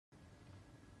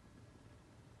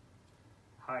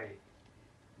Hi,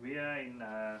 we are in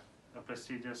a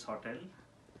prestigious hotel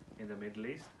in the Middle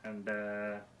East, and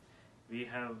we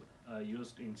have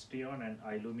used Insteon and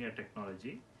Illumia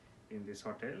technology in this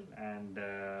hotel, and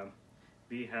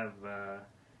we have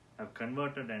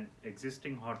converted an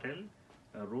existing hotel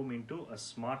room into a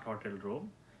smart hotel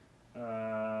room.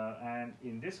 And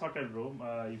in this hotel room,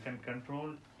 you can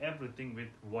control everything with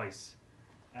voice,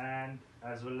 and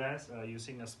as well as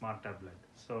using a smart tablet.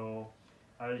 So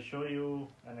I will show you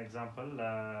an example.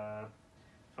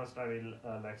 First I will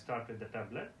start with the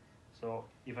tablet. So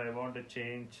if I want to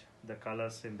change the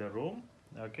colors in the room,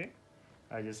 okay,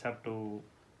 I just have to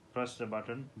press the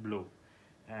button blue,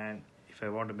 and if I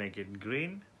want to make it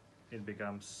green, it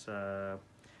becomes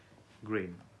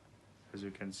green. As you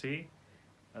can see,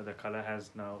 the color has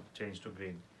now changed to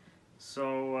green.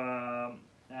 So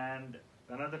and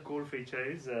another cool feature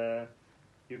is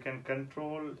you can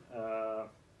control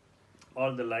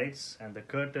all the lights and the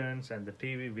curtains and the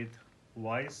TV with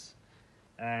voice,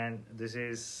 and this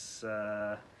is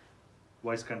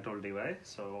voice control device.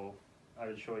 So I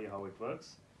will show you how it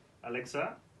works.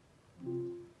 Alexa,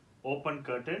 open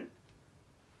curtain.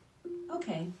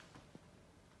 Okay.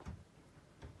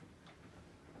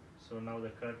 So now the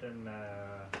curtain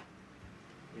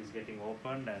is getting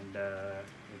opened, and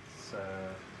it's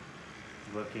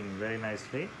working very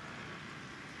nicely.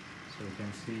 So you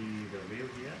can see the view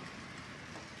here.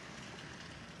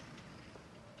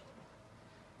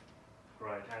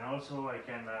 Right, and also I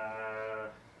can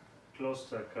close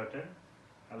the curtain.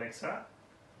 Alexa,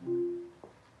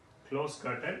 close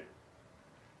curtain.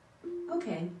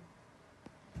 Okay.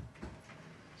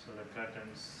 So the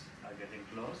curtains are getting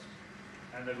closed.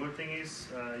 And the good thing is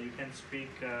you can speak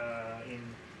in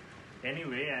any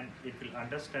way, and it will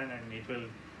understand and it will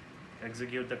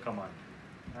execute the command.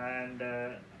 And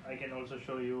I can also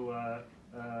show you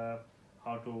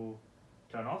how to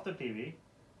turn off the TV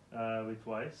with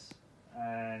voice.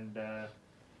 And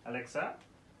Alexa,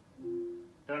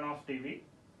 turn off TV.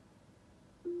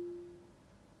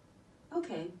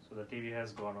 Okay. So the TV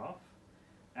has gone off.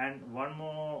 And one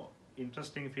more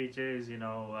interesting feature is,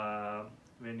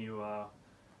 when you are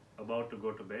about to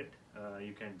go to bed,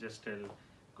 you can just tell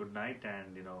good night,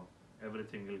 and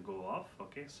everything will go off.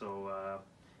 Okay, so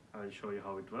I will show you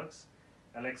how it works.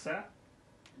 Alexa,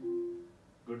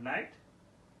 good night.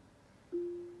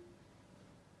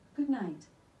 Good night.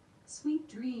 Sweet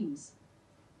dreams.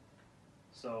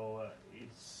 So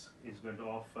it's going to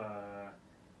off.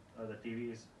 The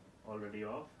TV is already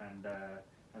off, and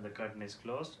the curtain is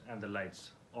closed, and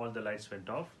all the lights went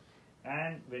off.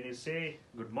 And when you say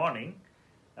good morning,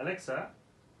 Alexa,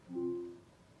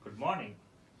 good morning.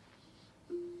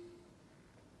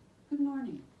 Good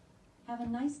morning. Have a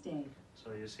nice day.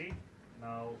 So you see,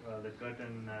 now the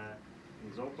curtain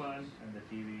is open, and the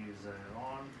TV is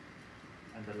on,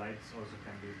 and the lights also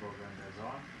can be programmed as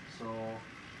on. So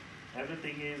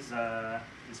everything is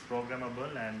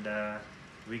programmable, and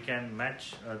we can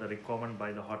match the requirement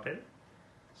by the hotel.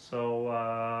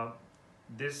 So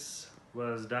this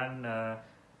was done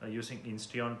using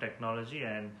Insteon technology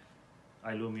and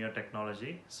Illumia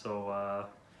technology. So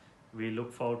we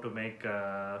look forward to make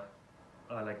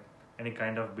like any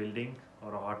kind of building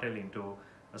or a hotel into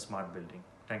a smart building.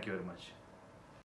 Thank you very much.